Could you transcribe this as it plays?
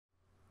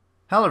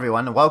Hello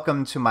everyone, and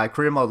welcome to my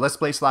career mode Let's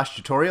Play /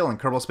 tutorial in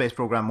Kerbal Space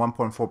Program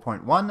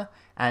 1.4.1,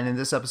 and in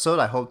this episode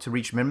I hope to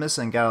reach Minmus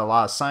and get a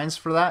lot of science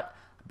for that.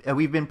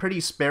 We've been pretty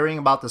sparing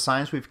about the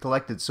science we've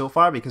collected so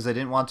far because I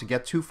didn't want to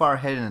get too far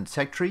ahead in the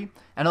tech tree,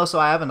 and also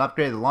I haven't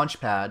upgraded the launch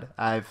pad.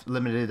 I've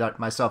limited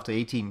myself to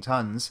 18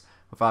 tons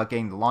without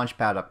getting the launch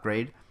pad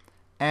upgrade,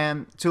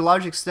 and to a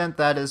large extent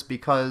that is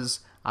because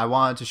I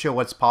wanted to show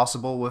what's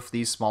possible with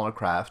these smaller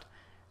craft,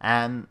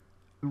 and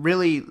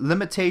really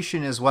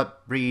limitation is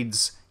what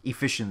breeds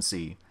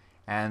efficiency,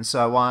 and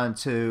so I wanted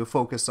to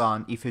focus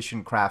on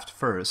efficient craft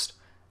first,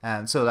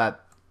 and so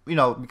that, you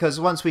know,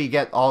 because once we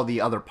get all the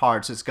other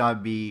parts it's gonna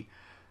be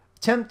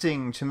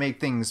tempting to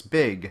make things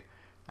big,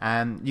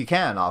 and you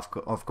can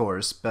of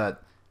course,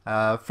 but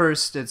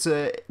first it's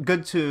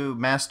good to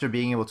master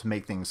being able to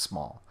make things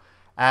small.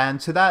 And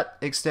to that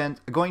extent,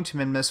 going to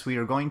Minmus, we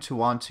are going to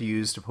want to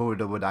use the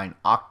Prototype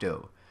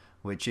Octo,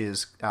 which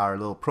is our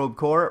little probe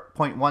core,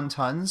 0.1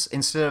 tons,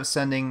 instead of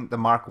sending the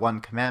Mark 1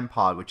 command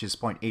pod, which is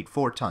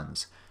 0.84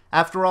 tons.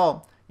 After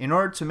all, in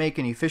order to make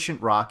an efficient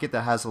rocket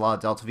that has a lot of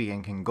delta V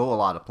and can go a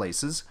lot of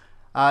places,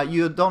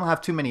 you don't have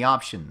too many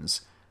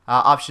options.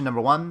 Option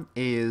number one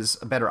is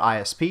a better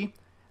ISP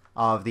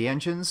of the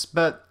engines,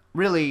 but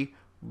really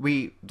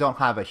we don't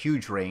have a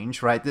huge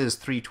range, right? This is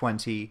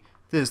 320,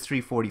 this is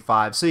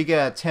 345, so you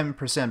get a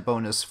 10%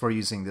 bonus for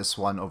using this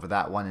one over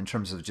that one in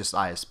terms of just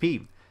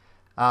ISP.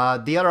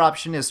 The other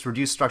option is to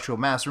reduce structural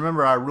mass.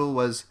 Remember, our rule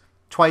was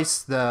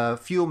twice the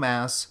fuel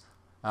mass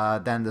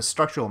than the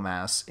structural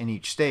mass in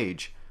each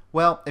stage.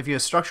 Well, if your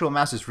structural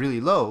mass is really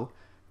low,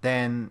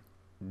 then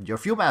your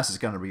fuel mass is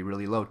going to be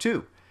really low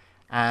too.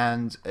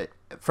 And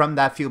from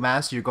that fuel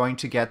mass, you're going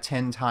to get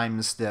 10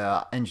 times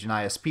the engine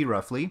ISP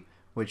roughly,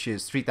 which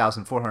is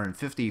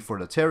 3,450 for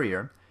the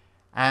Terrier.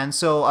 And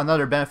so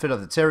another benefit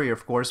of the Terrier,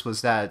 of course,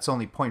 was that it's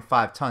only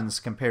 0.5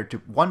 tons compared to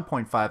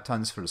 1.5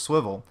 tons for the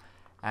swivel.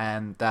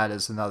 And that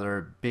is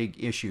another big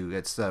issue.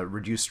 It's the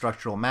reduced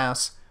structural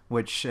mass,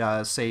 which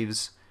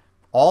saves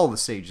all the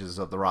stages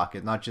of the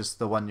rocket, not just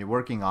the one you're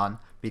working on,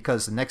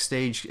 because the next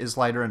stage is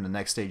lighter and the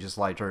next stage is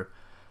lighter.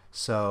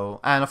 So,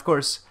 and of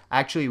course,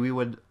 actually we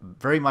would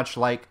very much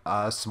like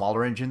a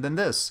smaller engine than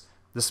this.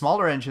 The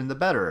smaller engine, the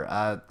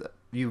better.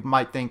 You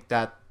might think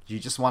that you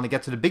just want to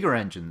get to the bigger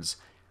engines.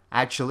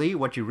 Actually,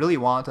 what you really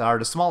want are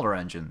the smaller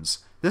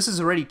engines. This is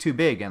already too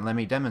big, and let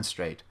me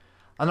demonstrate.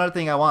 Another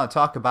thing I want to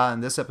talk about in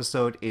this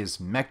episode is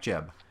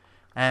MechJeb.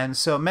 And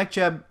so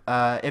MechJeb,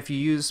 if you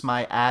use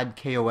my add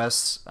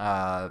KOS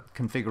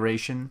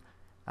configuration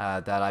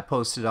that I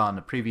posted on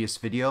a previous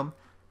video,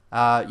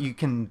 you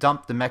can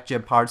dump the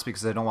MechJeb parts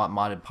because I don't want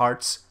modded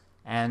parts.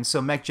 And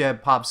so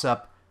MechJeb pops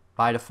up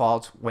by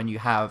default when you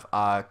have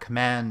a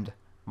command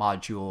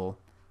module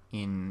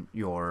in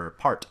your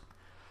part.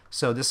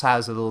 So this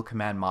has a little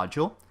command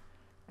module,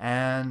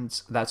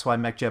 and that's why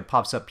MechJeb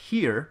pops up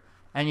here.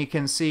 And you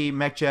can see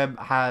MechJeb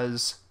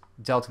has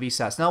delta V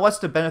stats. Now, what's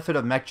the benefit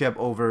of MechJeb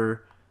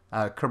over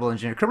Kerbal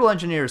Engineer? Kerbal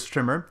Engineer is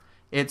trimmer.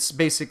 It's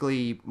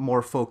basically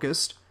more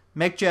focused.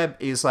 MechJeb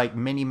is like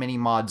many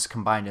mods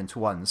combined into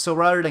one. So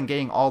rather than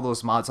getting all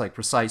those mods like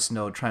Precise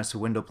Node, Transfer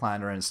Window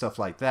Planner, and stuff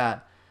like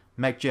that,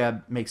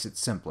 MechJeb makes it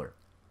simpler.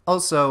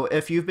 Also,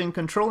 if you've been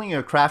controlling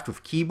your craft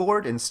with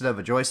keyboard instead of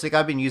a joystick,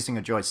 I've been using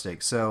a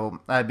joystick,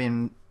 so I've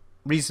been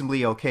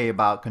reasonably okay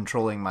about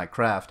controlling my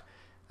craft.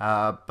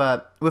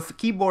 But with the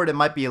keyboard, it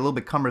might be a little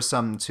bit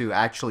cumbersome to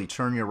actually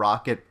turn your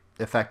rocket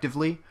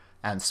effectively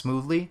and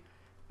smoothly.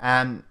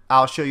 And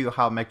I'll show you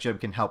how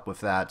MechJeb can help with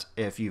that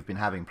if you've been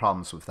having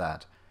problems with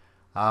that.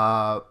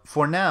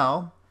 For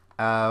now,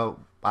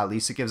 at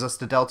least it gives us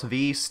the delta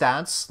V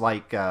stats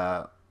like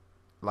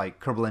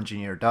Kerbal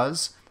Engineer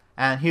does.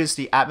 And here's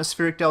the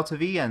atmospheric delta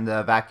V and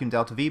the vacuum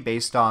delta V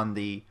based on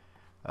the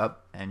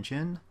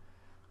engine,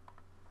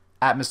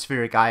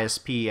 atmospheric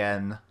ISP,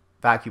 and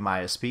vacuum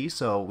ISP,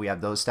 so we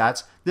have those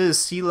stats. This is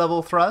sea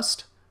level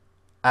thrust,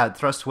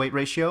 thrust to weight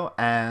ratio,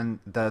 and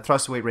the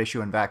thrust to weight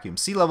ratio in vacuum.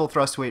 Sea level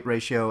thrust to weight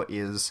ratio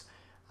is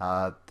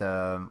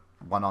the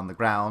one on the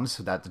ground,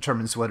 so that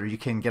determines whether you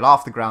can get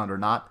off the ground or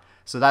not.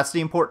 So that's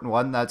the important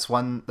one. That's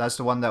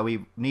the one that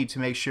we need to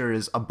make sure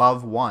is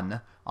above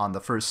 1 on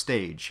the first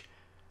stage.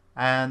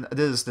 And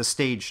this is the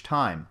stage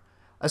time.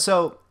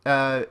 So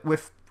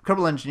with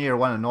Kerbal Engineer,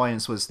 one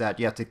annoyance was that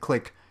you have to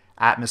click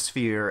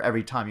atmosphere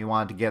every time you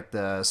wanted to get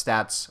the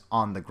stats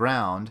on the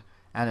ground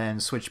and then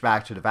switch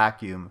back to the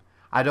vacuum.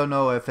 I don't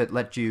know if it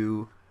let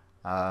you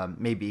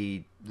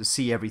maybe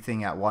see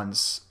everything at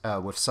once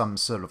with some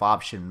sort of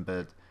option,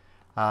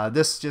 but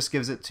this just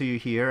gives it to you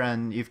here,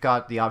 and you've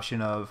got the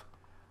option of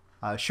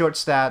short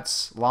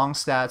stats, long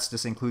stats.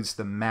 This includes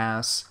the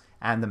mass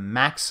and the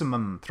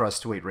maximum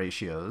thrust to weight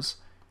ratios,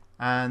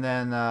 and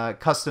then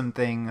custom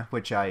thing,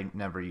 which I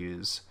never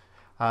use.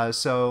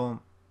 So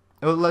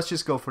let's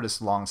just go for this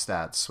long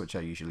stats, which I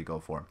usually go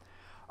for.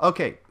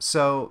 Okay,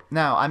 so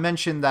now I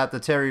mentioned that the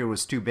Terrier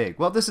was too big.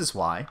 Well, this is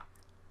why.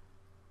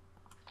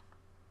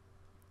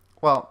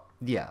 Well,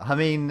 yeah, I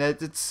mean,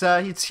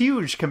 it's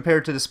huge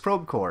compared to this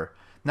probe core.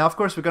 Now, of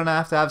course, we're going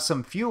to have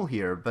some fuel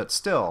here, but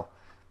still,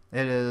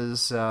 It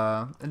is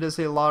a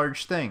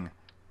large thing.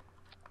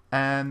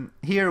 And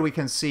here we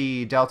can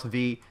see delta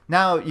V.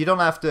 Now you don't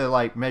have to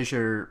like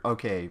measure,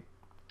 okay,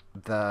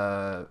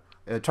 the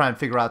try and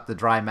figure out the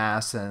dry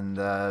mass and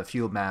the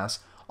fuel mass.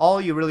 All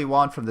you really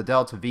want from the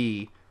delta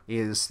V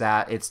is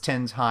that it's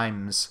 10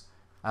 times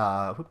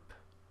that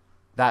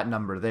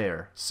number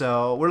there.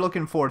 So we're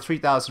looking for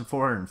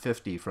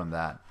 3,450 from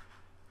that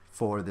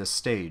for this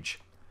stage.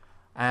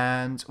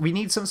 And we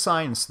need some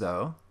science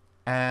though.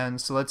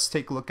 And so let's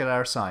take a look at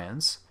our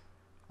science.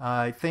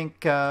 I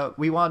think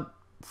we want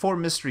 4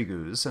 mystery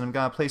goos, and I'm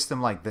going to place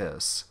them like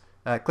this,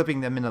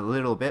 clipping them in a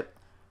little bit.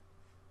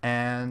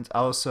 And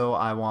also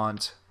I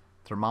want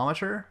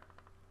thermometer,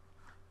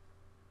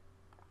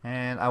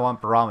 and I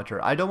want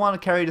barometer. I don't want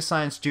to carry the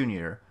Science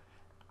Junior,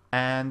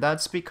 and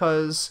that's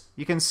because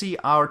you can see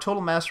our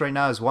total mass right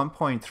now is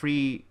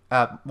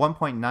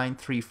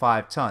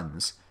 1.935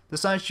 tons. The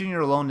Science Junior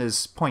alone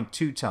is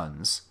 0.2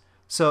 tons.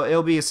 So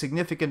it'll be a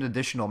significant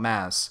additional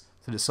mass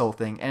to this whole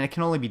thing, and it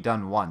can only be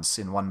done once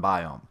in one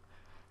biome.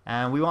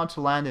 And we want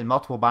to land in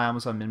multiple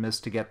biomes on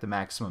Minmus to get the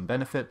maximum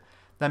benefit.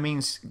 That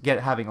means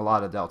having a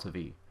lot of delta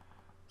V.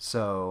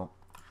 So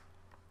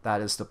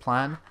that is the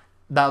plan.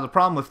 Now the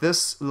problem with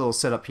this little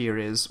setup here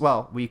is,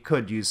 well, we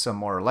could use some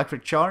more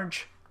electric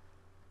charge.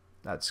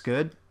 That's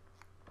good.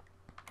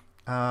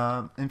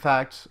 In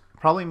fact,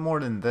 probably more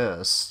than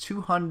this.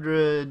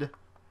 200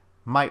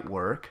 might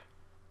work.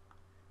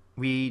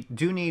 We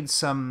do need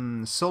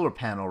some solar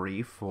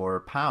panelry for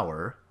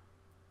power.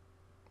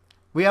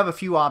 We have a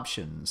few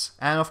options,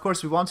 and of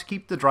course we want to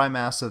keep the dry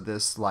mass of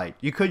this light.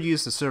 You could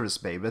use the service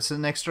bay, but it's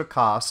an extra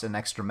cost and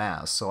extra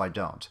mass, so I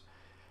don't.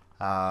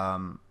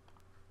 To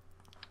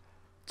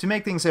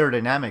make things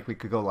aerodynamic, we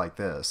could go like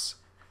this.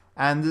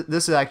 And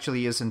this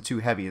actually isn't too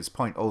heavy, it's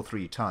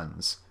 0.03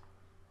 tons.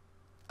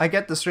 I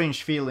get the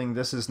strange feeling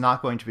this is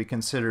not going to be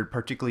considered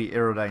particularly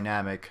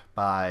aerodynamic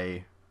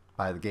by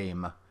the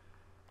game.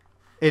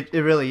 It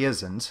really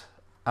isn't.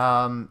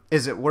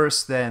 Is it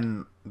worse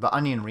than the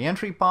Onion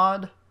reentry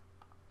pod?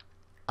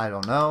 I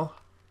don't know.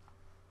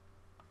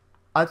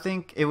 I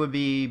think it would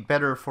be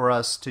better for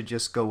us to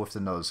just go with the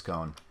nose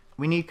cone.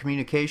 We need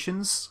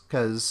communications,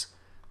 because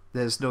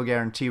there's no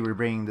guarantee we're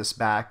bringing this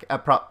back.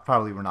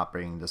 Probably we're not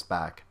bringing this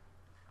back.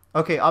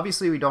 Okay,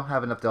 obviously we don't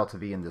have enough delta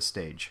V in this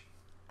stage.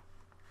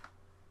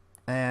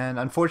 And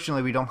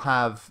unfortunately we don't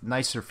have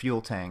nicer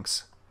fuel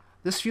tanks.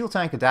 This fuel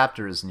tank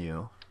adapter is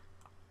new,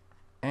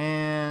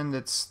 and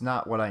it's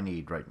not what I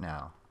need right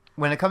now.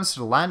 When it comes to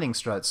the landing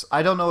struts,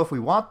 I don't know if we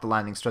want the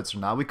landing struts or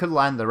not. We could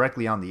land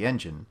directly on the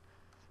engine.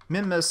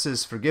 Minmus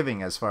is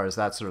forgiving as far as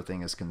that sort of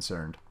thing is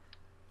concerned.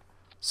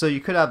 So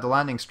you could have the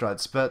landing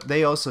struts, but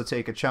they also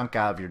take a chunk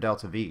out of your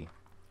delta V.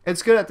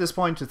 It's good at this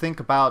point to think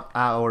about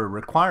our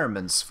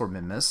requirements for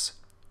Minmus.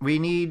 We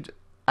need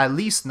at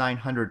least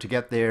 900 to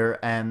get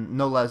there, and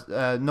no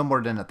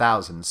more than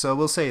 1,000. So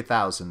we'll say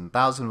 1,000.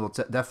 1,000 will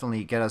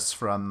definitely get us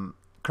from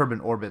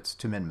Kerbal orbit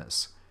to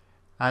Minmus.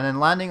 And then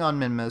landing on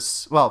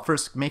Minmus, well,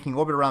 first making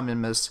orbit around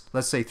Minmus,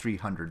 let's say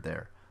 300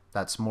 there.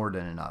 That's more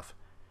than enough.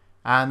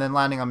 And then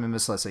landing on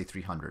Minmus, let's say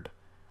 300.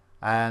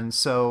 And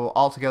so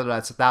altogether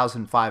that's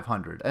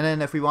 1,500. And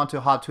then if we want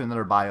to hop to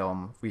another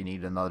biome, we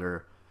need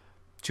another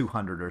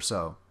 200 or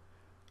so.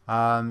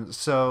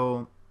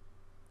 So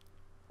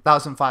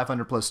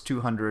 1,500 plus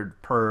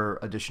 200 per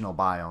additional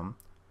biome.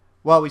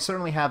 Well, we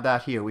certainly have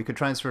that here. We could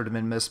transfer to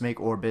Minmus, make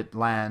orbit,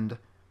 land,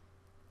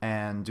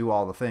 and do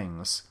all the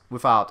things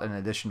without an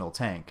additional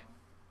tank.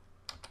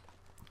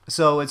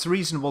 So it's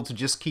reasonable to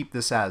just keep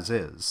this as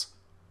is.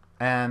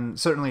 And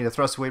certainly the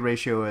thrust-weight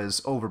ratio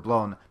is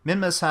overblown.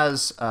 Minmus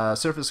has a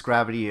surface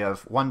gravity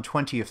of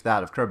 1/20th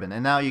that of Kerbal.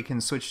 And now you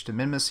can switch to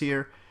Minmus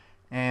here,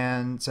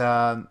 and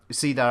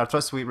see that our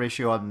thrust-weight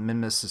ratio on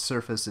Minmus'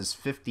 surface is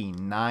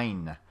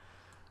 59.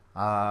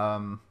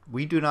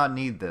 We do not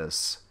need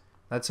this.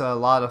 That's a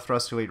lot of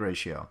thrust-to-weight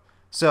ratio.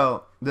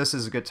 So this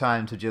is a good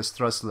time to just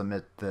thrust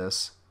limit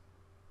this,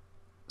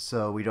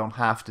 so we don't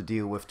have to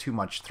deal with too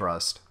much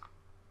thrust.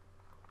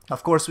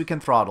 Of course we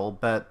can throttle,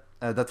 but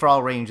the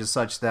throttle range is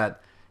such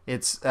that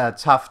it's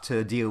tough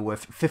to deal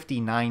with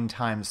 59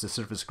 times the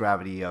surface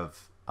gravity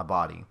of a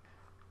body.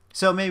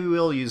 So maybe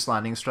we'll use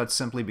landing struts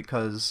simply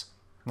because,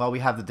 well, we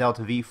have the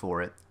delta V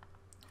for it.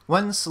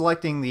 When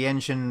selecting the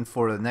engine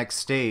for the next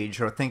stage,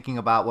 or thinking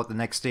about what the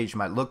next stage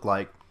might look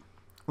like,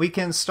 we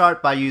can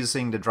start by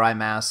using the dry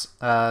mass,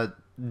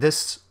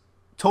 this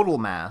total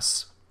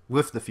mass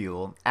with the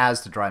fuel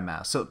as the dry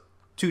mass, so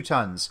 2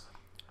 tons.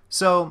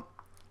 So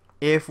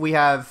if we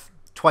have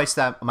twice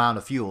that amount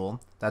of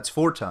fuel, that's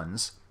 4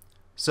 tons.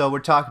 So we're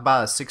talking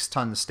about a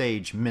 6-ton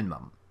stage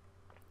minimum.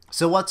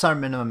 So what's our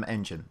minimum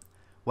engine?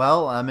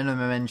 Well, a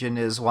minimum engine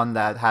is one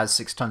that has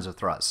 6 tons of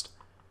thrust.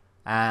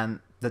 And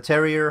the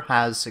Terrier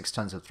has 6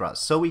 tons of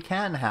thrust. So we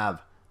can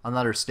have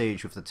another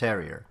stage with the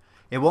Terrier.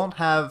 It won't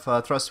have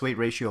a thrust-weight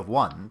ratio of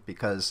 1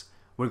 because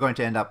we're going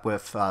to end up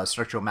with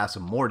structural mass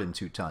of more than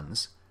 2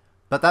 tons.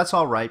 But that's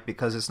alright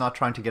because it's not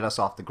trying to get us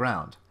off the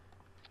ground.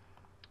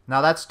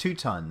 Now that's 2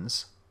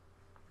 tons.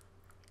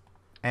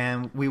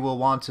 And we will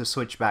want to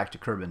switch back to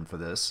Kerbal for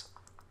this.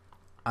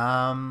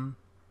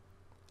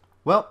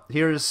 Well,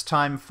 here's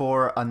time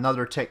for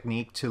another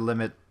technique to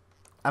limit.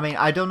 I mean,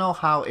 I don't know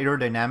how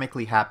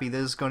aerodynamically happy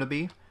this is going to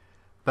be,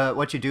 but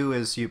what you do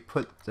is you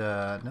put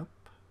the... Nope.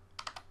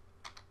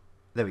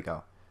 There we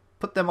go.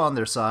 Put them on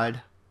their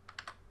side.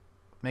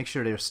 Make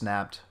sure they're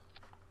snapped.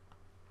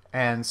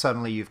 And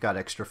suddenly you've got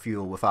extra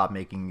fuel without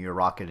making your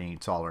rocket any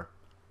taller.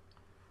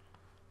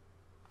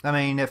 I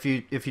mean, if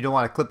you don't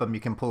want to clip them, you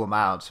can pull them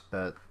out,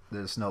 but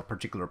there's no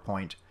particular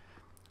point.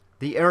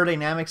 The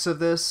aerodynamics of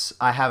this,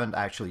 I haven't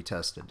actually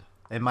tested.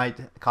 It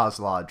might cause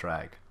a lot of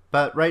drag.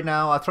 But right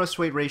now, our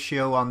thrust-weight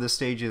ratio on this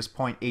stage is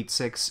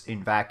 0.86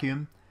 in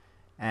vacuum.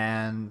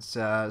 And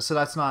so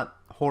that's not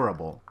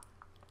horrible.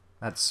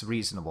 That's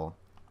reasonable.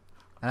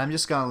 And I'm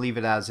just going to leave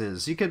it as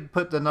is. You could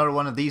put another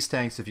one of these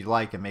tanks if you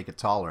like and make it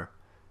taller.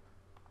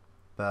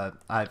 But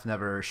I've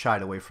never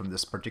shied away from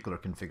this particular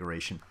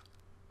configuration.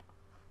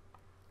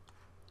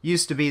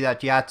 Used to be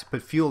that you had to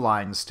put fuel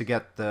lines to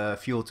get the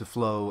fuel to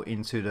flow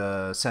into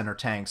the center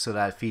tank so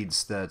that it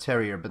feeds the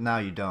Terrier, but now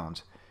you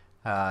don't.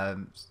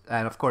 And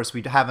of course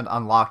we haven't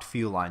unlocked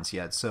fuel lines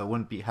yet, so it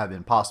wouldn't have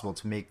been possible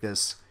to make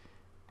this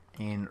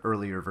in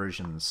earlier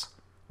versions.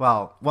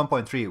 Well,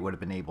 1.3 would have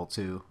been able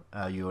to,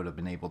 you would have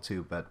been able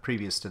to, but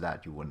previous to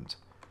that you wouldn't.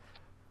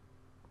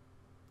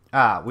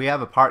 We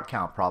have a part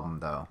count problem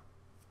though.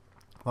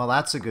 Well,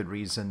 that's a good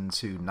reason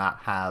to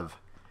not have...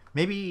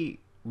 Maybe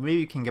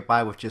you can get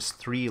by with just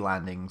 3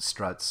 landing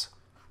struts,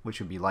 which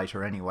would be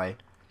lighter anyway.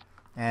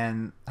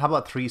 And how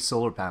about 3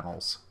 solar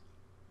panels?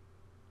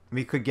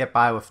 We could get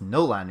by with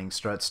no landing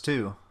struts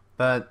too.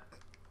 But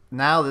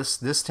now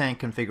this tank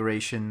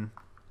configuration,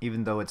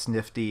 even though it's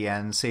nifty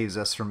and saves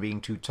us from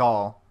being too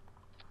tall,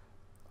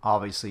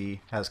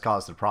 obviously has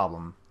caused a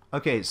problem.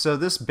 Okay, so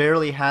this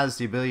barely has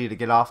the ability to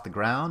get off the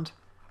ground,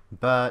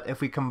 but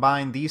if we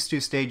combine these 2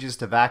 stages,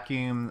 the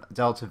vacuum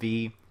delta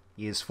V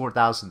is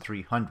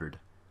 4,300.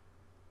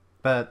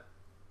 But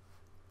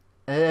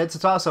it's a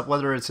toss-up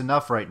whether it's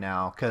enough right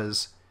now,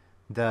 because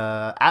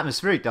the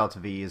atmospheric delta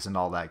V isn't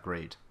all that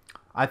great.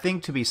 I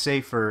think to be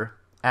safer,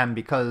 and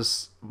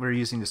because we're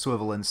using the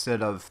swivel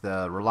instead of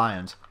the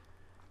Reliant,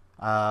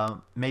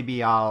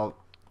 maybe I'll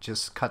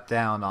just cut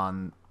down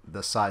on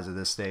the size of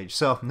this stage.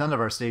 So none of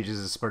our stages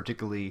is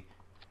particularly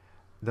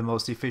the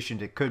most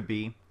efficient it could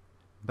be,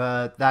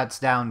 but that's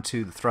down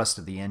to the thrust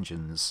of the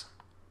engines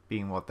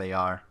being what they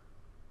are.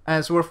 And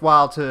it's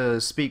worthwhile to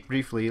speak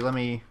briefly. Let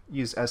me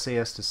use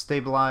SAS to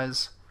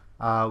stabilize.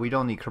 We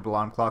don't need Kerbal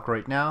Alarm Clock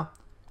right now.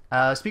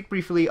 Speak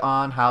briefly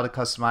on how to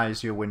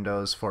customize your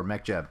windows for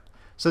MechJeb.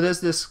 So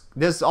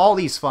there's all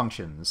these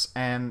functions,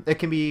 and it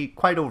can be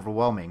quite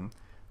overwhelming.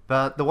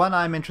 But the one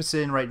I'm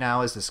interested in right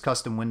now is this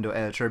custom window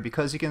editor,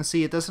 because you can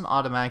see it doesn't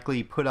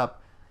automatically put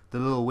up the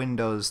little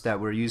windows that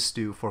we're used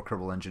to for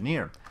Kerbal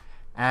Engineer.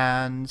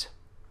 And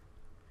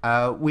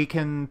we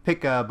can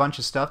pick a bunch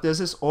of stuff. There's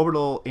this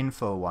orbital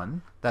info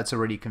one that's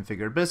already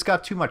configured, but it's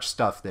got too much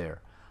stuff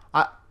there.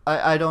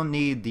 I don't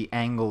need the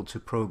angle to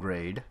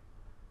prograde,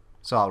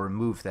 so I'll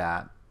remove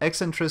that.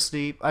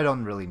 Eccentricity, I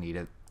don't really need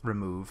it.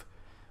 Remove.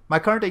 My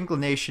current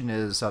inclination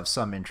is of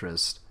some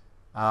interest.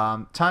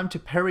 Time to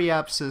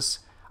periapsis,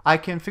 I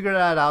can figure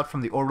that out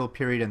from the orbital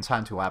period and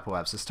time to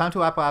apoapsis. Time to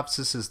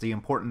apoapsis is the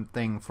important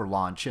thing for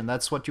launch, and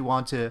that's what you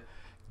want to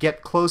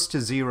get close to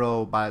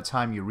 0 by the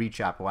time you reach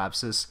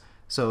apoapsis,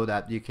 so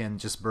that you can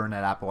just burn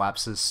at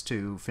apoapsis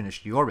to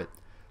finish the orbit.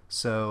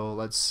 So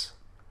let's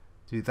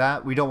do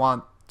that. We don't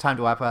want time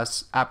to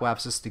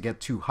apoapsis to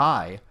get too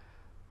high,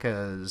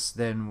 because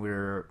then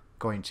we're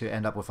going to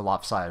end up with a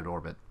lopsided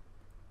orbit.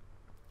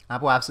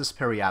 Apoapsis,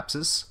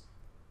 periapsis.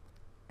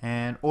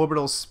 And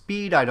orbital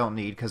speed I don't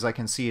need because I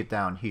can see it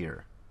down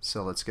here.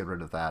 So let's get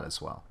rid of that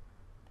as well.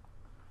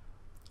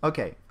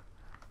 Okay.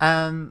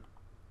 And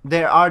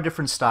there are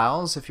different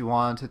styles if you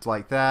want it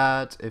like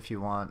that. If you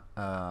want,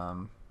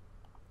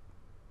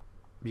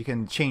 you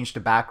can change the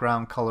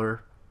background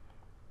color,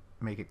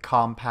 make it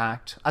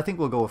compact. I think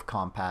we'll go with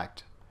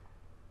compact.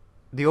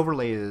 The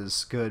overlay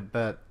is good,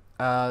 but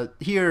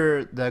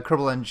here the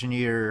Kerbal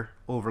Engineer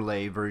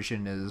overlay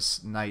version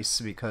is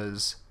nice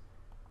because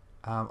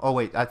oh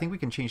wait, I think we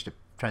can change the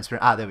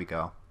transparent. There we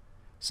go.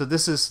 So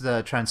this is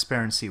the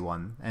transparency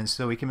one, and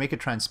so we can make it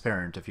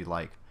transparent if you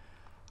like.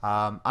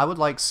 I would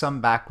like some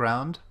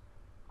background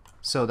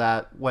so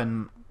that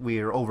when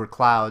we're over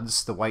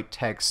clouds, the white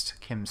text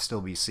can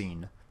still be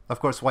seen. Of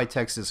course, white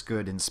text is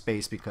good in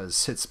space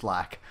because it's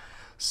black.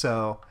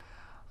 So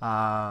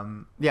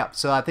yeah,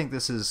 so I think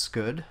this is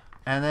good.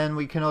 And then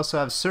we can also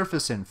have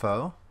surface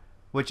info,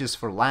 which is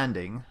for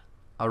landing.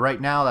 Right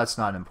now that's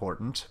not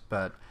important,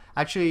 but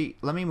actually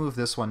let me move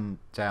this one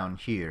down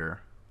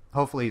here.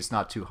 Hopefully it's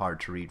not too hard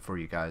to read for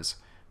you guys,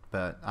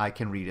 but I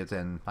can read it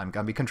and I'm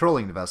going to be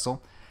controlling the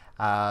vessel.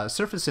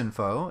 Surface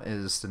info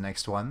is the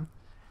next one,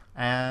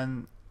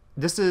 and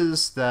this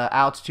is the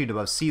altitude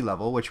above sea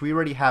level, which we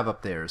already have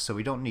up there, so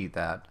we don't need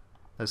that.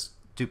 That's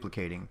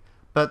duplicating.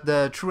 But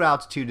the true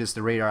altitude is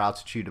the radar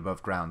altitude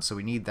above ground, so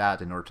we need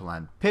that in order to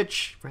land.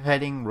 Pitch,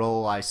 heading,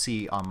 roll, I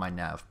see on my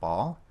nav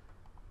ball.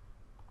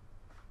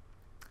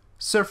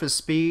 Surface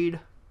speed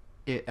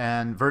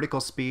and vertical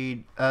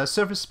speed.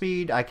 Surface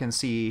speed I can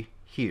see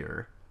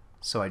here,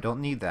 so I don't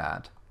need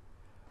that.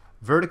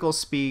 Vertical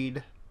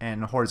speed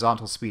and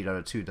horizontal speed are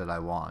the two that I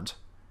want.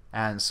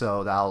 And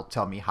so that'll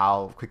tell me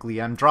how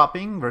quickly I'm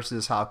dropping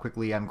versus how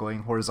quickly I'm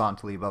going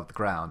horizontally above the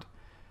ground.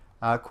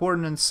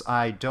 Coordinates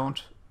I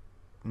don't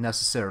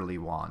necessarily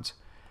want.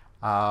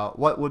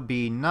 What would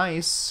be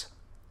nice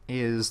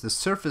is the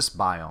surface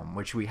biome,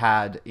 which we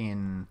had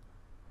in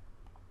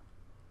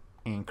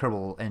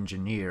Kerbal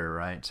Engineer,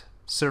 right?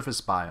 Surface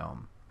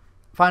biome.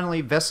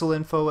 Finally, vessel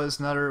info is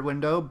another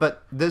window,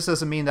 but this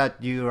doesn't mean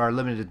that you are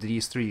limited to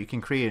these three. You can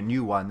create a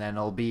new one, and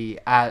it'll be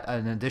at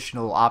an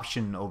additional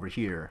option over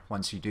here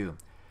once you do.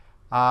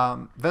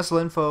 Vessel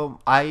info,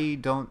 I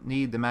don't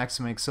need the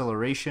maximum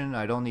acceleration,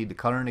 I don't need the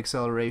current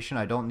acceleration,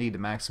 I don't need the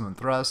maximum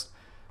thrust.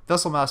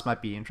 Vessel mass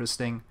might be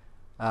interesting.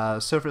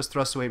 Surface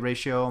thrust to weight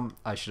ratio,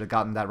 I should have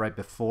gotten that right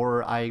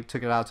before I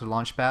took it out to the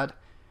launch pad.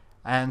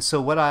 And so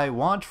what I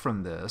want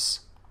from this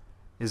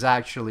is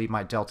actually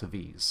my delta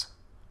V's.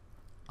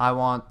 I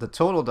want the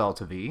total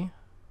delta V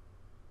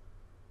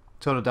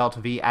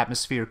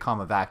atmosphere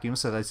comma vacuum,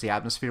 so that's the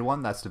atmosphere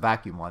one, that's the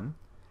vacuum one.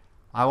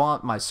 I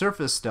want my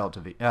surface delta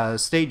V,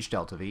 stage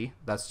delta V,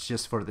 that's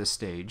just for this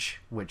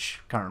stage, which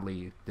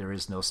currently there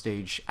is no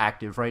stage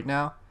active right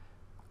now.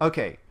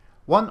 Okay,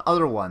 one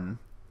other one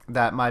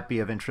that might be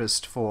of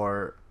interest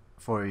for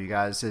you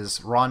guys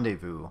is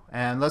rendezvous,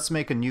 and let's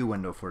make a new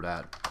window for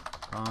that.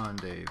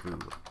 Rendezvous.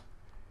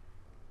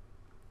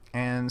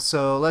 And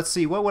so let's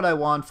see, what would I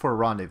want for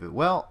rendezvous?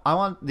 Well, I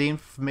want the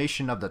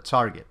information of the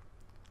target.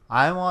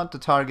 I want the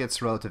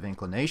target's relative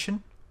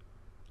inclination.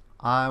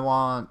 I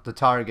want the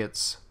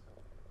target's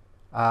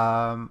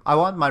I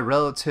want my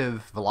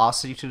relative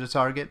velocity to the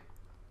target.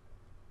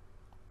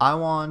 I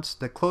want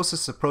the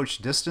closest approach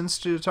distance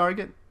to the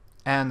target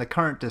and the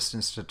current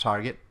distance to the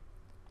target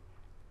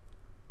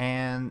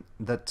and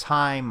the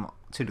time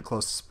to the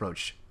closest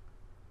approach.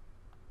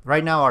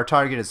 Right now our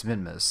target is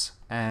Minmus,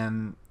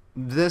 and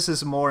this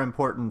is more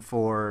important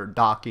for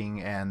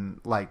docking and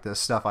like the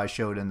stuff I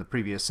showed in the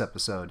previous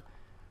episode.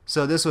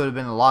 So this would have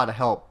been a lot of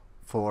help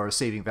for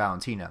saving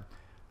Valentina.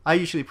 I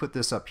usually put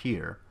this up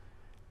here.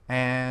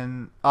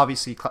 And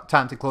obviously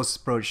time to closest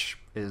approach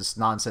is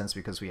nonsense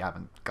because we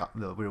haven't got,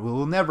 we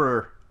will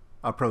never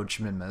approach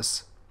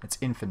Minmus. It's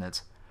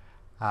infinite.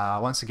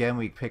 Once again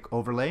we pick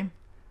overlay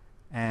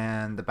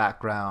and the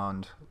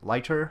background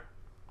lighter.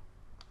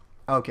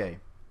 Okay,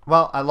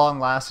 well at long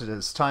last it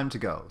is time to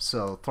go.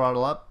 So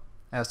throttle up,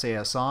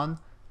 SAS on.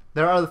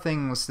 There are other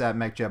things that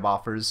MechJeb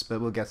offers, but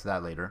we'll get to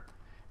that later.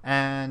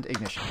 And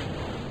ignition.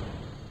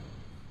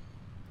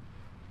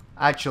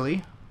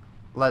 Actually,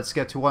 let's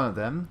get to one of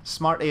them,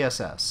 Smart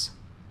ASS.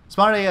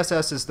 Smart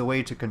ASS is the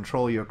way to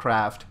control your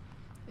craft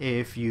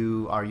if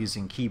you are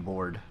using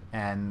keyboard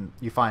and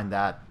you find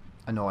that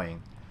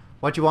annoying.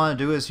 What you want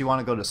to do is you want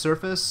to go to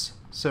surface,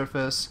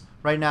 surface.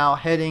 Right now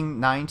heading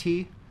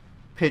 90,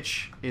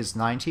 pitch is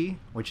 90,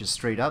 which is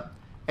straight up.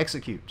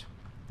 Execute.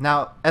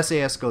 Now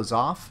SAS goes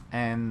off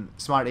and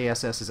Smart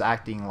ASS is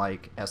acting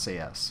like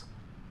SAS.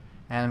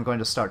 And I'm going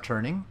to start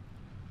turning,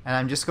 and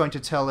I'm just going to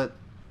tell it,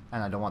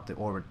 and I don't want the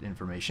orbit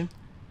information,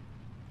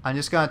 I'm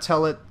just going to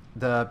tell it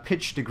the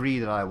pitch degree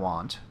that I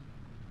want.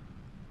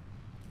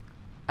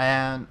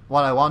 And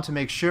what I want to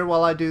make sure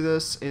while I do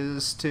this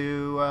is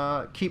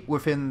to keep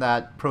within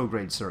that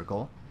prograde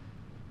circle.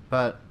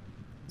 But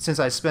since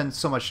I spent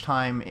so much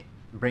time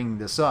bringing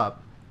this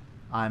up,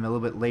 I'm a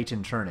little bit late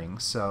in turning,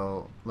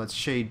 so let's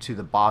shade to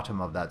the bottom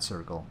of that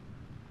circle.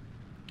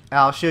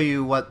 I'll show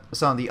you what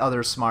some of the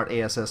other Smart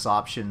ASS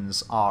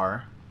options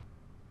are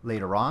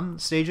later on.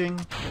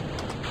 Staging.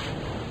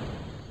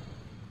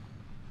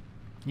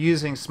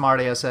 Using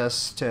Smart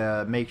ASS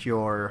to make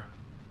your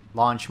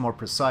launch more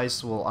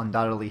precise will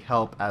undoubtedly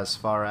help as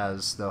far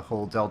as the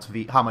whole delta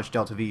V, how much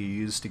delta V you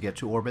use to get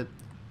to orbit.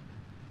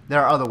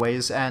 There are other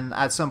ways, and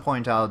at some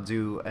point I'll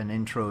do an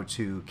intro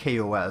to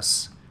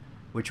KOS,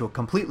 which will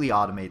completely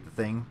automate the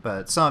thing,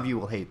 but some of you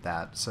will hate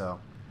that,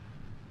 so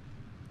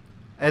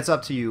it's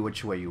up to you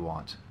which way you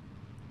want.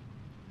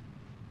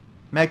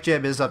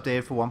 MechJeb is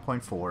updated for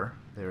 1.4.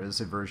 There is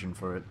a version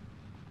for it.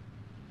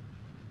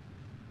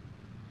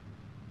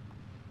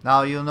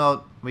 Now you'll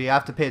note we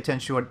have to pay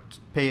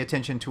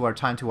attention to our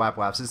time to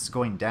WAP-WAPs. This is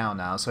going down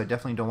now, so I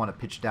definitely don't want to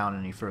pitch down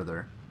any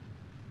further.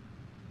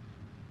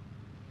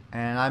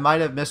 And I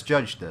might have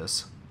misjudged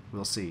this.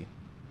 We'll see.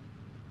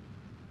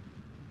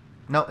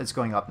 No, it's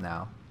going up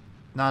now.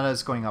 Now that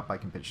it's going up, I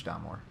can pitch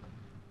down more.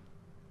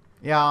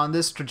 Yeah, on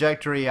this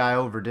trajectory I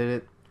overdid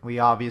it. We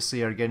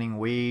obviously are getting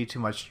way too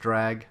much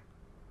drag.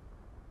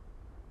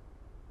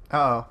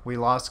 Uh-oh, we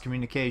lost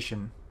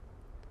communication.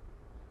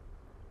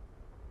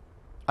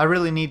 I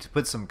really need to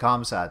put some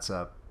comsats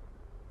up.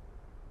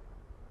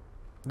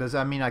 Does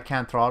that mean I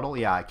can't throttle?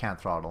 Yeah, I can't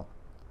throttle.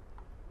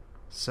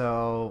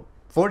 So,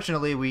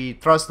 fortunately we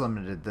thrust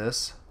limited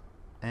this,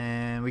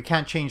 and we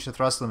can't change the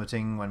thrust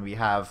limiting when we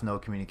have no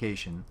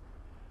communication.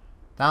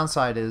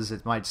 Downside is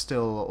it might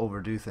still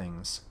overdo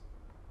things.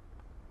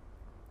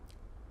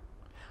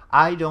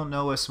 I don't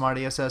know if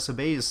SmartASS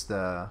obeys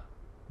the...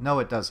 No,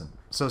 it doesn't.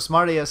 So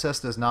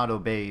SmartASS does not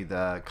obey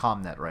the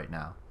ComNet right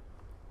now.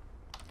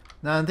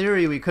 Now, in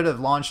theory, we could have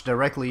launched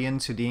directly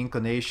into the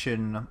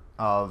inclination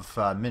of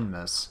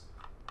Minmus.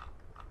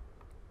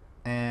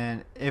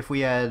 And if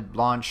we had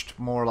launched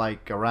more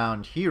like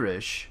around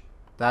here-ish,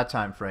 that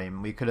time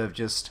frame, we could have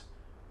just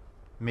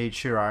made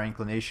sure our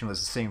inclination was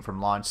the same from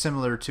launch,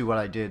 similar to what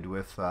I did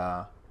with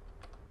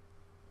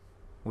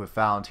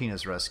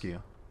Valentina's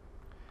rescue.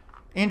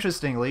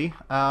 Interestingly,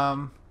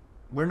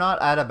 we're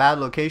not at a bad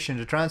location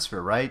to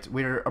transfer, right?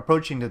 We're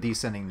approaching the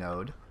descending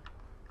node,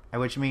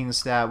 which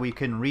means that we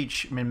can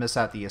reach Minmus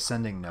at the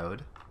ascending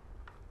node.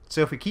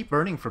 So if we keep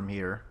burning from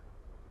here,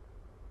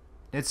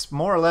 it's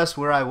more or less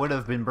where I would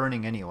have been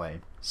burning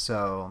anyway.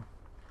 So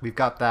we've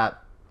got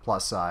that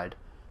plus side.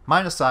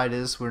 Minus side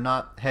is we're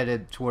not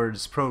headed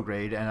towards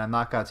prograde, and I'm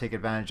not going to take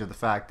advantage of the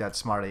fact that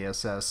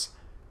SmartASS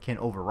can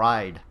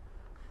override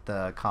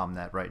the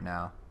ComNet right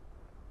now.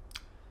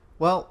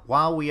 Well,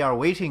 while we are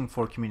waiting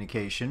for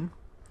communication,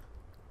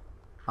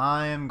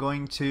 I am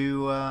going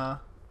to...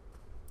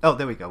 Oh,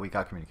 there we go. We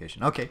got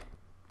communication. Okay.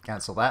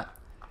 Cancel that.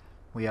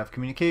 We have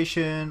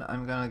communication.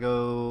 I'm going to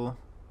go...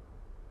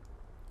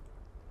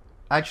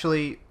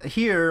 Actually,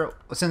 here,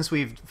 since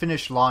we've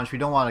finished launch, we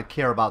don't want to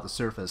care about the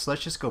surface.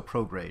 Let's just go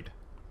prograde.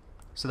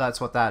 So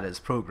that's what that is,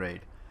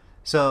 prograde.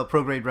 So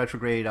prograde,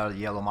 retrograde are the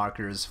yellow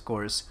markers, of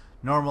course.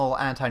 Normal,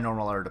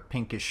 anti-normal are the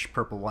pinkish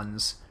purple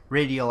ones.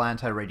 Radial,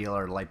 anti-radial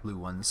are the light blue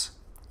ones.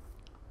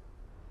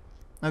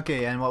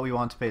 Okay, and what we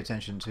want to pay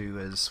attention to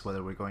is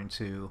whether we're going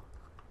to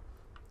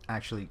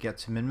actually get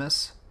to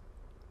Minmus.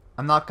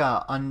 I'm not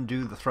gonna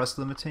undo the thrust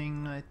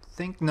limiting, I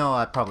think. No,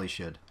 I probably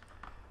should.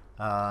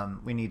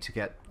 We need to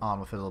get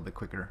on with it a little bit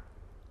quicker.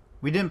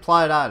 We didn't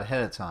plot it out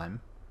ahead of time,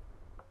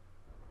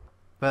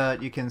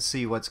 but you can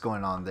see what's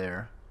going on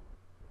there.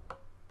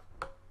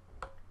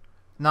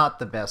 Not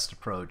the best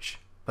approach,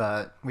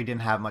 but we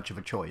didn't have much of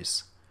a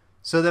choice.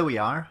 So there we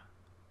are.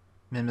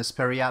 Minmus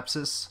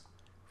periapsis.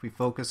 If we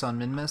focus on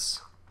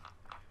Minmus,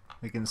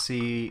 we can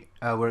see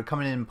we're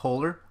coming in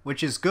polar,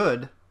 which is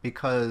good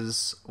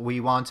because we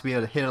want to be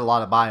able to hit a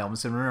lot of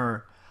biomes. And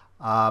remember,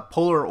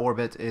 polar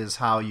orbit is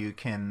how you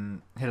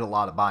can hit a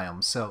lot of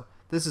biomes. So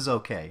this is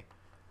okay.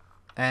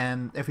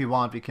 And if we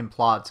want, we can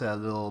plot a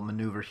little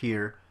maneuver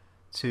here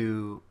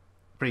to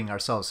bring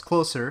ourselves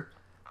closer.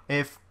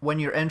 If when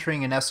you're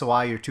entering an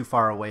SOI you're too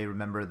far away,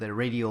 remember the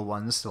radial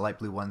ones, the light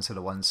blue ones, are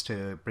the ones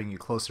to bring you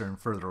closer and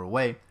further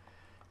away.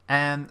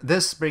 And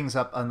this brings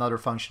up another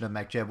function of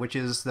MechJeb, which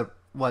is the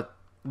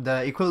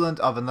equivalent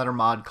of another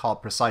mod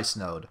called Precise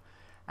Node,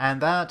 and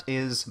that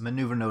is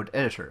Maneuver Node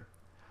Editor.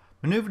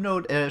 Maneuver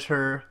Node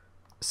Editor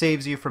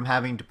saves you from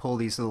having to pull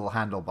these little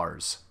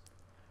handlebars.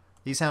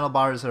 These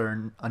handlebars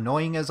are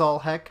annoying as all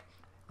heck,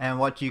 and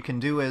what you can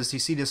do is, you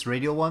see this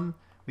radial one?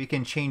 We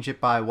can change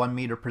it by 1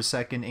 meter per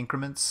second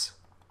increments,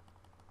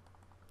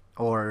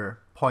 or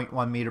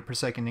 0.1 meter per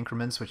second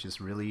increments, which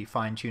is really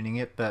fine-tuning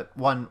it, but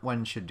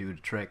one should do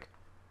the trick.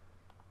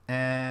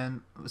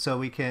 And so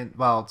we can,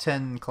 well,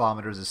 10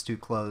 kilometers is too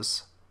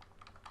close.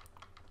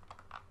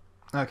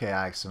 Okay,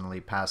 I accidentally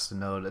passed the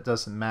node. It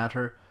doesn't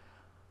matter.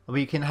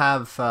 We can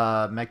have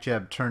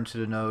MechJeb turn to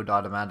the node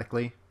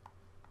automatically,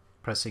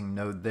 pressing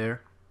node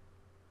there.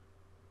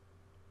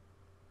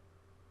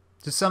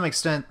 To some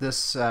extent, this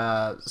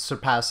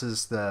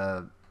surpasses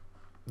the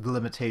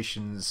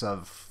limitations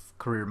of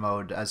career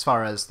mode as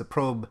far as the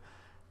probe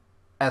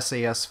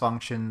SAS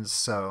functions,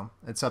 so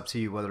it's up to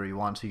you whether you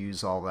want to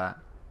use all that.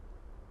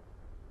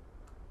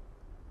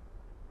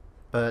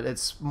 But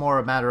it's more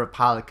a matter of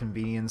pilot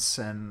convenience,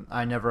 and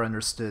I never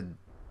understood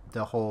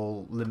the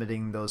whole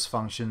limiting those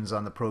functions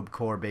on the probe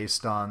core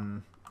based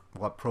on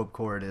what probe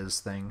core it is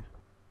thing.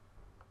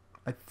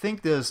 I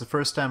think this is the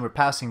first time we're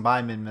passing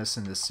by Minmus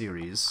in this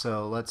series,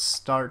 so let's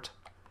start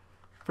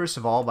first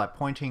of all by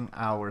pointing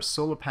our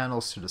solar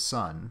panels to the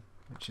sun,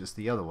 which is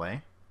the other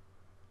way.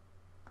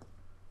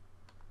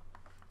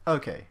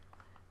 Okay,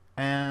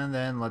 and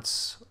then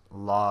let's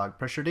log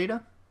pressure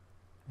data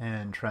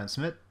and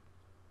transmit.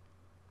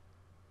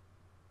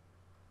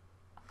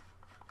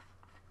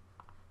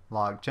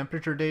 Log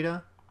temperature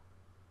data,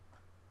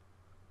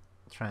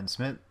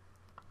 transmit.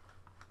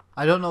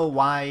 I don't know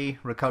why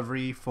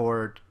recovery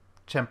for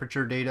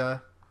temperature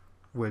data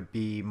would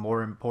be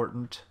more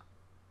important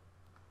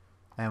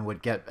and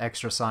would get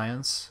extra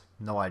science.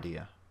 No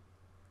idea.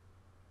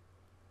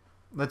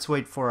 Let's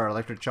wait for our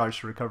electric charge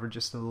to recover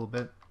just a little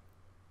bit,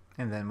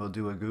 and then we'll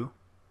do a goo.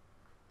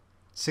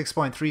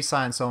 6.3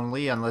 science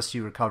only unless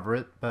you recover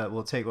it, but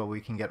we'll take what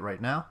we can get right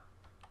now.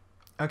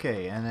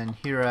 Okay, and then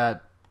here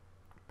at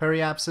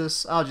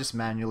periapsis, I'll just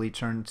manually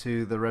turn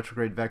to the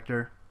retrograde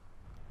vector.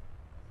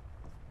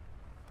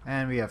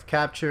 And we have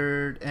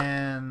captured,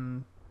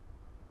 and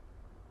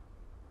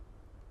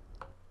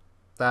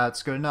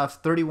that's good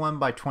enough. 31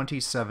 by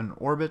 27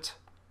 orbit.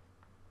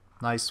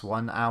 Nice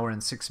 1 hour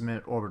and 6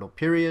 minute orbital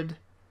period.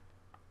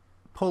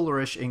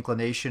 Polarish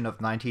inclination of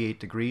 98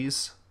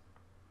 degrees.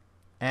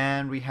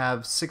 And we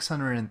have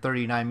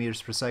 639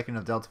 meters per second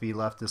of delta V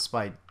left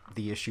despite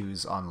the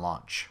issues on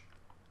launch.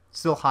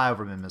 Still high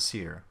over Minmus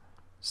here.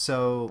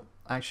 So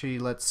actually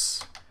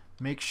let's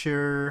make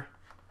sure.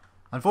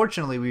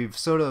 Unfortunately, we've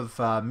sort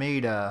of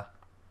made a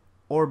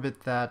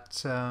orbit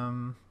that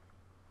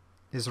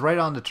is right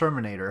on the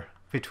terminator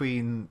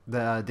between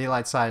the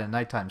daylight side and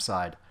nighttime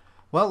side.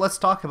 Well, let's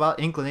talk about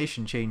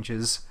inclination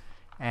changes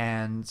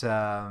and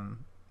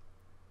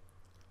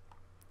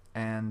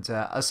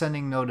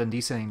ascending node and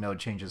descending node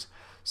changes.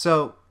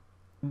 So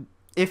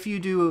if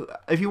you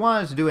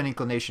wanted to do an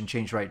inclination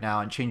change right now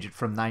and change it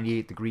from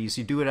 98 degrees,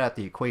 you do it at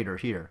the equator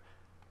here.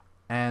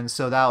 And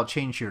so that'll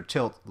change your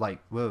tilt like,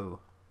 whoa,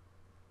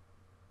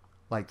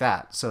 like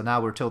that. So now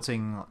we're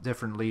tilting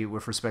differently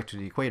with respect to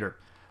the equator.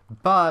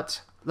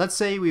 But let's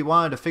say we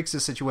wanted to fix a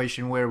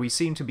situation where we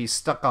seem to be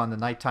stuck on the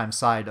nighttime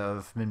side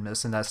of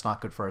Minmus, and that's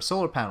not good for our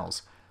solar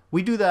panels.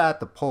 We do that at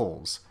the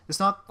poles. It's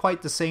not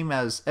quite the same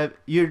as,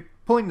 you're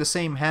pulling the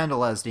same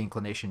handle as the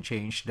inclination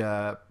change,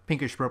 the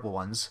pinkish purple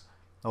ones,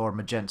 or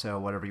magenta, or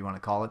whatever you want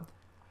to call it.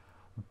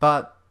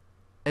 But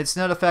it's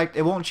not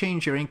it won't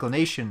change your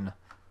inclination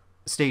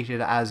stated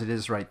as it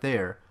is right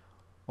there.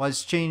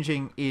 What's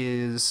changing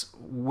is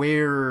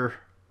where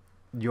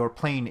your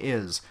plane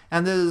is.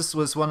 And this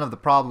was one of the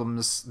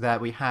problems that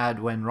we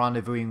had when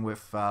rendezvousing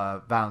with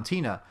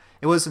Valentina.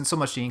 It wasn't so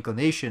much the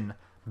inclination,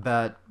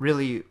 but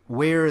really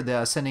where the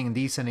ascending and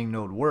descending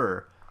node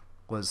were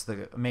was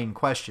the main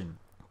question.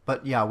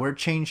 But yeah, we're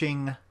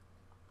changing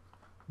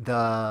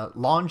the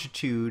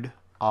longitude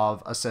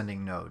of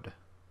ascending node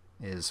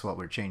is what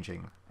we're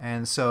changing.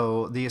 And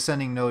so the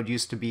ascending node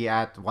used to be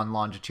at one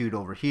longitude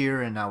over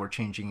here, and now we're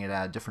changing it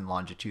at a different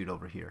longitude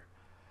over here.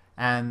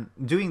 And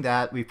doing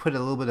that, we put a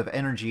little bit of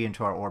energy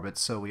into our orbit,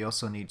 so we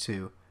also need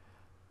to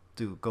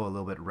go a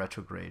little bit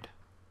retrograde.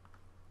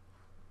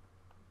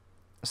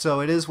 So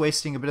it is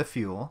wasting a bit of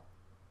fuel,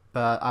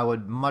 but I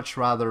would much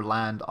rather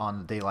land on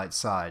the daylight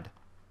side.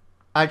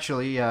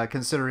 Actually,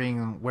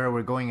 considering where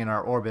we're going in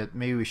our orbit,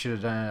 maybe we should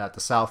have done it at the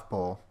South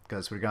Pole,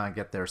 because we're going to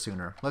get there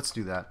sooner. Let's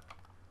do that.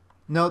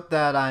 Note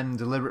that I'm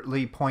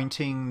deliberately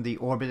pointing the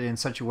orbit in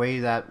such a way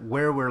that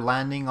where we're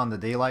landing on the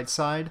daylight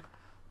side,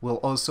 we'll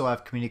also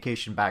have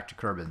communication back to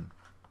Kerbal.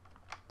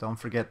 Don't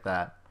forget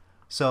that.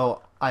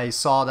 So I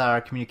saw that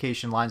our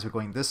communication lines were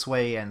going this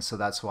way, and so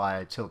that's why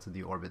I tilted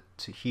the orbit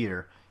to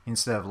here,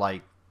 instead of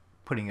like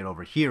putting it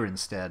over here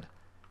instead,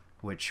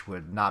 which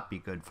would not be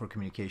good for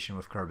communication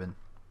with Kerbal.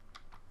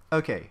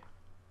 Okay,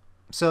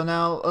 so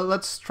now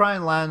let's try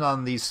and land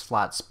on these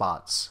flat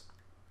spots.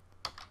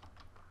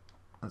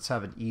 Let's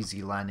have an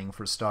easy landing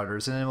for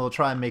starters, and then we'll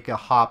try and make a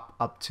hop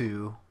up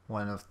to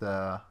one of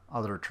the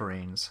other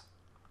terrains.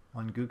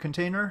 One goo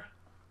container.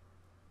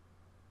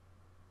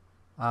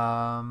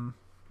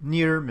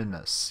 Near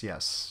Minmus,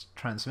 yes.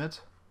 Transmit.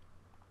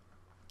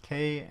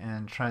 Okay,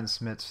 and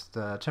transmit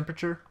the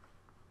temperature.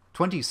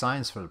 20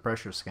 signs for the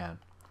pressure scan.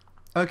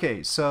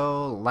 Okay,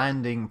 so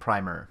landing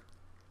primer.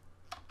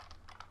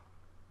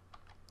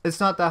 It's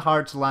not that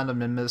hard to land on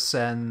Minmus,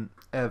 and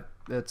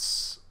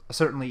it's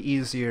certainly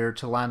easier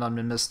to land on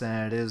Minmus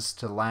than it is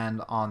to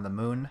land on the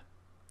moon.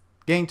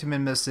 Getting to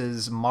Minmus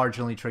is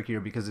marginally trickier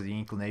because of the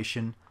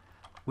inclination.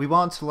 We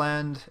want to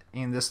land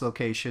in this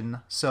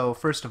location, so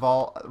first of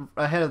all,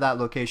 ahead of that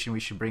location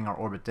we should bring our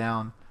orbit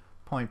down,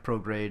 point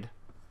prograde,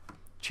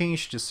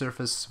 change to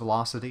surface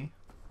velocity,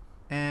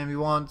 and we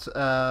want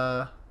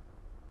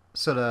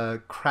sort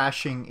of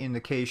crashing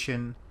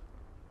indication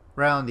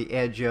around the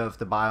edge of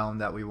the biome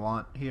that we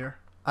want here.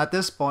 At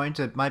this point,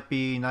 it might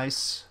be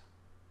nice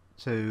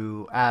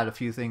to add a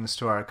few things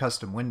to our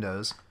custom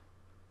windows.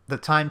 The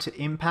time to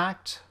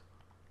impact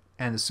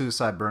and the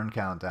suicide burn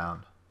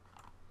countdown.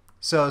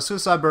 So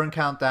suicide burn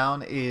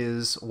countdown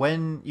is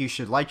when you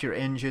should light your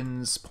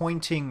engines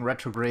pointing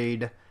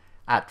retrograde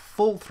at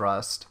full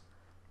thrust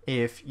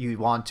if you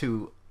want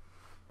to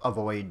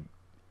avoid,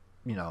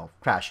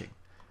 crashing.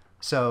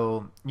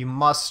 So you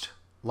must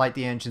light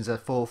the engines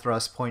at full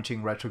thrust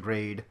pointing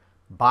retrograde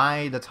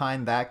by the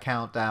time that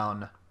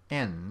countdown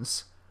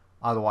ends,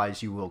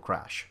 otherwise you will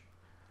crash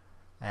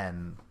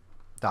and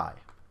die.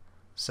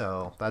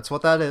 So that's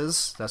what that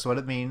is. That's what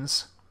it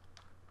means.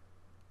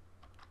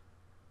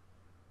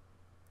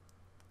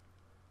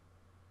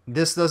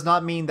 This does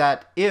not mean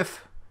that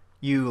if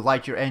you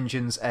light your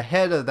engines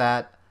ahead of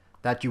that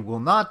you will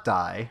not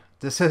die.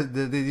 These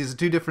are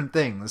two different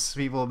things.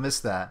 People miss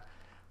that.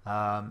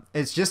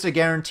 It's just a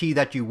guarantee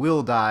that you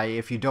will die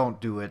if you don't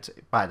do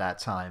it by that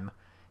time.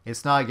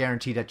 It's not a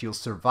guarantee that you'll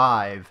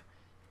survive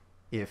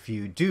if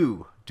you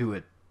do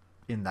it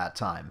in that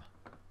time.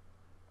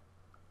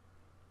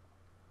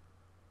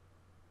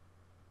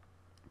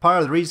 Part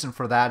of the reason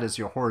for that is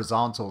your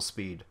horizontal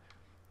speed.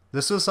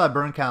 The suicide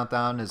burn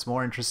countdown is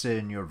more interested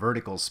in your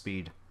vertical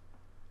speed.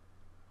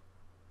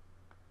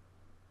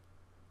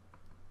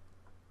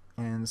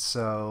 And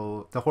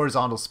so the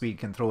horizontal speed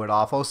can throw it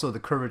off. Also the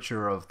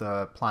curvature of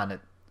the planet,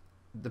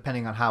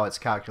 depending on how it's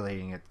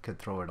calculating it, could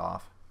throw it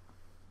off.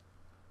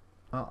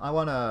 Well, I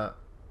want to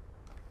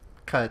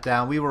cut it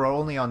down. We were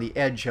only on the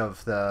edge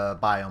of the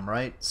biome,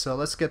 right? So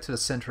let's get to the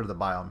center of the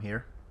biome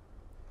here.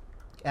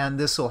 And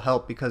this will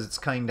help because it's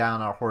cutting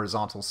down our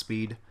horizontal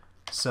speed.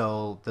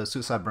 So the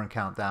suicide burn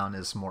countdown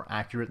is more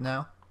accurate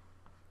now.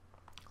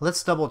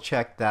 Let's double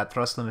check that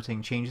thrust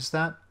limiting changes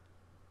that.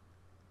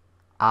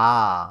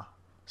 Ah,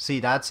 see,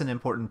 that's an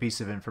important piece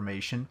of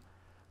information.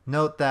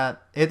 Note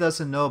that it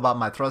doesn't know about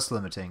my thrust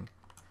limiting.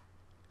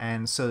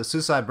 And so the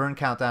suicide burn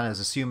countdown is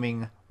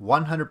assuming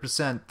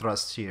 100%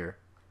 thrust here.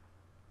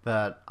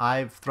 But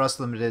I've thrust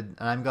limited,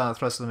 and I'm going to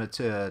thrust limit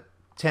to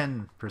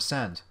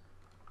 10%.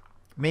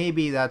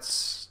 Maybe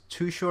that's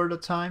too short a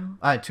time?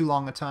 Too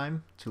long a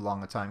time? Too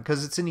long a time.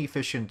 Because it's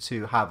inefficient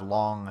to have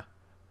long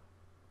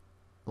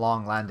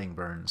landing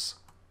burns.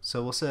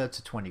 So we'll set it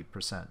to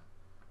 20%.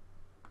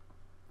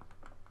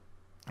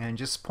 And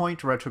just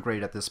point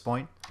retrograde at this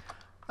point.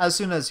 As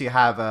soon as you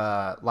have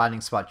a landing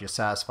spot you're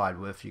satisfied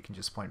with, you can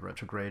just point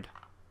retrograde.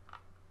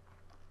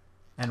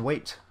 And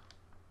wait.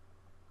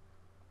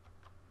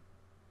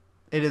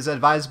 It is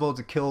advisable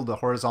to kill the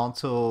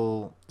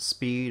horizontal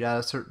speed at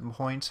a certain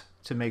point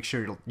to make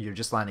sure you're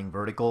just landing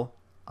vertical.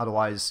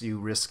 Otherwise, you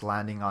risk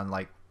landing on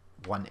like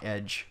one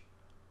edge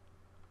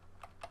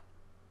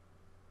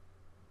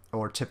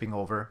or tipping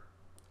over.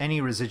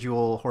 Any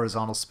residual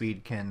horizontal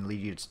speed can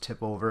lead you to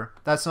tip over.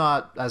 That's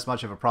not as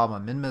much of a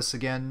problem on Minmus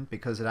again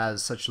because it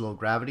has such low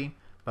gravity,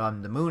 but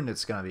on the moon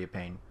it's going to be a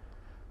pain.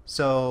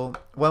 So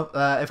well,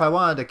 if I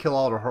wanted to kill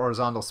all the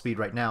horizontal speed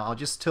right now, I'll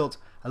just tilt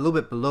a little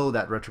bit below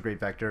that retrograde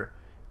vector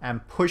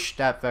and push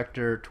that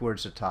vector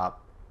towards the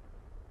top.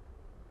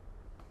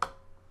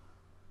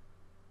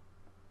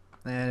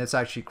 And it's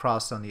actually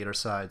crossed on the other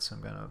side, so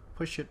I'm going to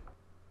push it.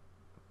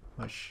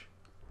 Push.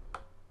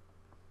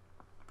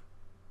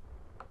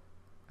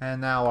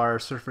 And now our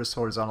surface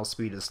horizontal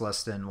speed is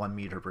less than 1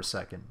 meter per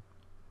second.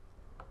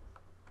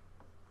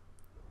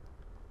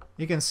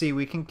 You can see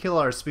we can kill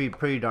our speed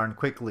pretty darn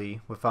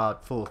quickly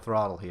without full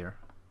throttle here.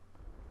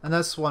 And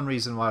that's one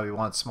reason why we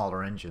want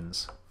smaller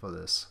engines for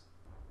this.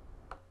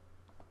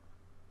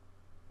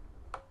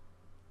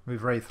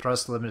 We've already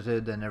thrust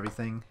limited and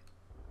everything.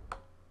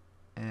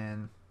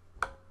 And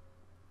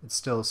it's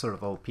still sort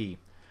of OP.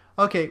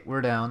 Okay,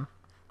 we're down.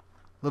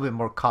 A little bit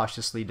more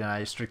cautiously than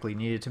I strictly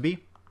needed to be.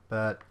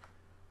 But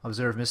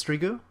observe mystery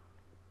goo.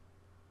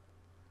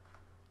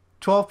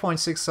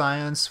 12.6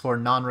 science for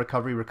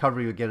non-recovery.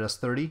 Recovery would get us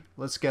 30.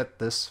 Let's get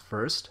this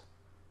first.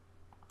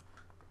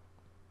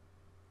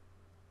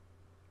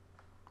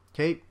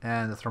 Okay,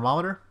 and the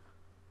thermometer.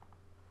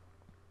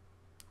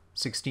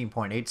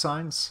 16.8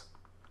 science.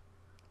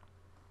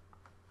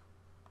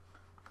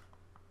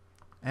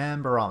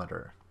 And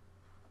barometer.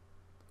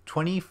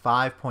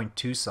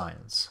 25.2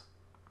 science.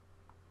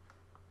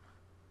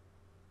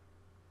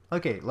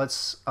 Okay,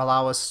 let's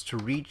allow us to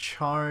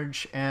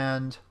recharge,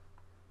 and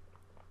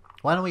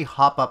why don't we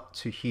hop up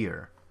to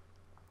here?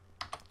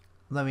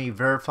 Let me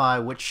verify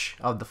which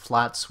of the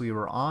flats we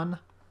were on.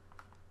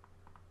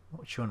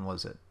 Which one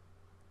was it? It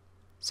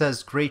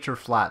says greater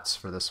flats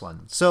for this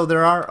one. So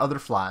there are other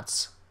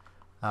flats.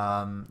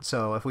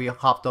 So if we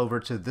hopped over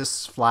to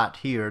this flat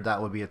here,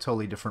 that would be a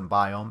totally different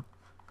biome.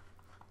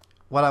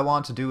 What I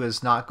want to do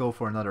is not go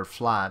for another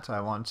flat.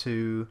 I want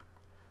to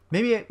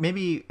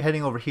maybe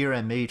heading over here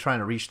and maybe trying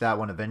to reach that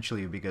one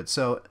eventually would be good.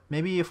 So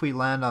maybe if we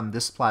land on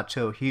this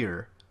plateau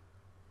here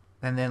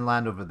and then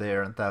land over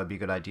there, that would be a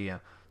good idea.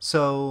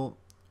 So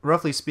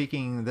roughly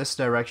speaking, this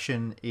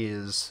direction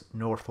is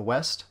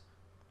northwest,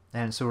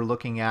 and so we're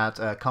looking at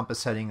a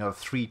compass heading of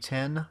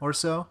 310 or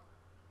so.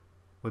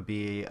 Would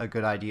be a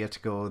good idea to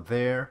go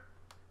there.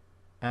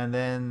 And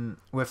then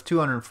with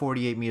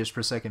 248 meters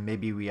per second,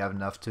 maybe we have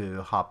enough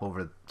to hop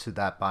over to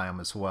that biome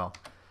as well,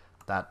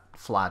 that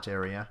flat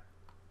area.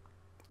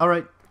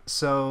 Alright,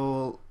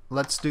 so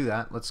let's do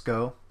that. Let's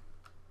go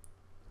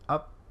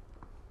up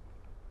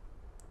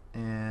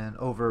and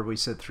over. We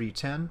said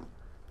 310.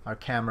 Our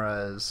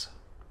camera is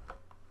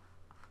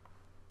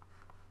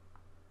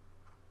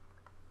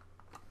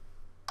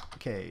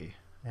okay,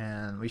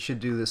 and we should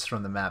do this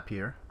from the map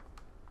here.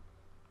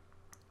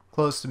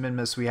 Close to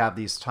Minmus, we have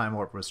these time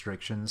warp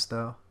restrictions,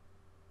 though.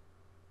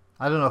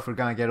 I don't know if we're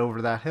going to get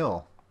over that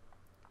hill.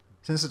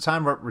 Since the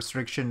time warp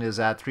restriction is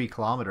at 3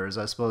 kilometers,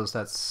 I suppose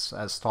that's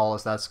as tall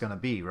as that's going to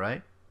be,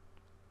 right?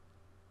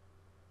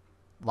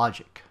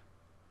 Logic.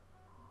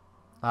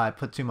 I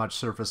put too much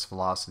surface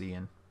velocity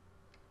in.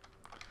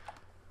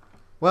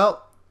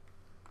 Well,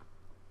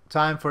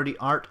 time for the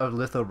art of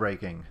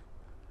lithobraking.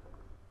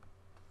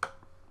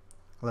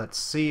 Let's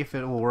see if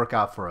it will work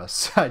out for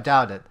us. I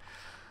doubt it.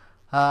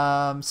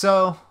 In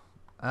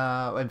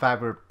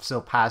fact, we're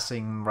still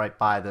passing right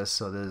by this,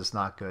 so this is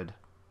not good.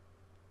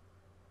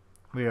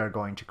 We are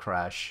going to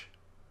crash.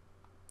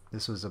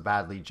 This was a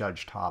badly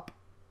judged hop.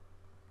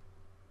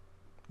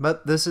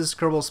 But this is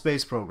Kerbal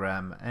Space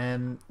Program,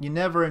 and you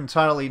never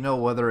entirely know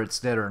whether it's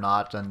dead or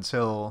not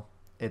until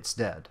it's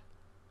dead.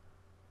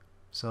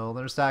 So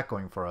there's that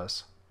going for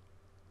us.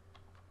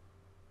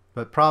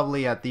 But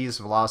probably at these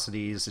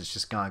velocities, it's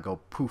just gonna go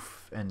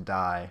poof and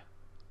die.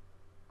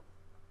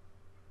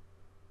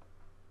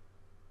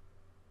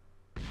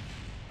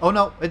 Oh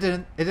no, it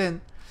didn't. It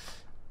didn't.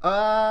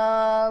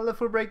 Lift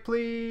for brake,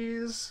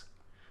 please.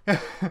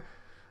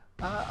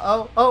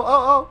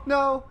 Oh,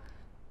 no!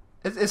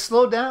 It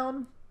slowed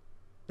down.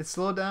 It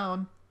slowed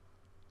down.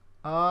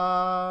 Oh,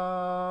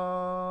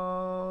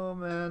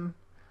 man.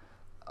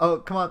 Oh,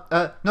 come on.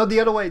 No, the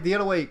other way,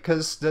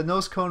 because the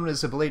nose cone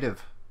is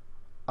ablative.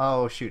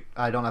 Oh, shoot.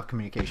 I don't have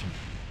communication.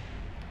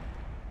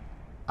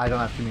 I don't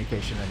have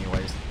communication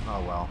anyways.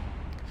 Oh, well.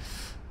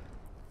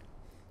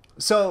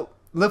 So,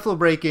 litho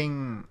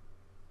braking,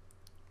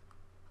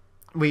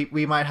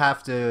 we might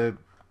have to...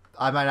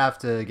 I might have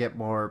to get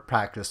more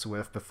practice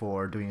with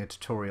before doing a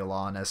tutorial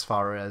on, as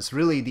far as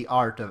really the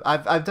art of...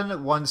 I've done it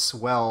once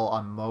well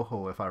on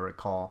Moho, if I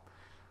recall.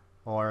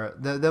 Or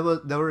there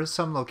were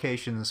some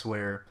locations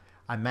where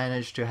I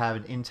managed to have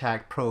an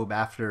intact probe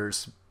after,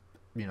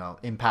 you know,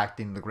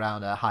 impacting the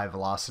ground at high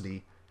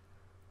velocity.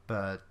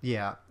 But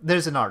yeah,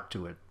 there's an art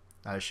to it,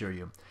 I assure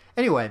you.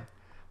 Anyway,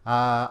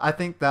 I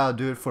think that'll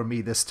do it for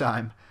me this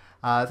time.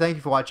 Thank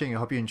you for watching. I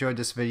hope you enjoyed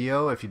this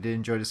video. If you did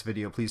enjoy this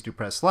video, please do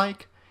press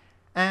like.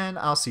 And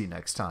I'll see you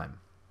next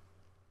time.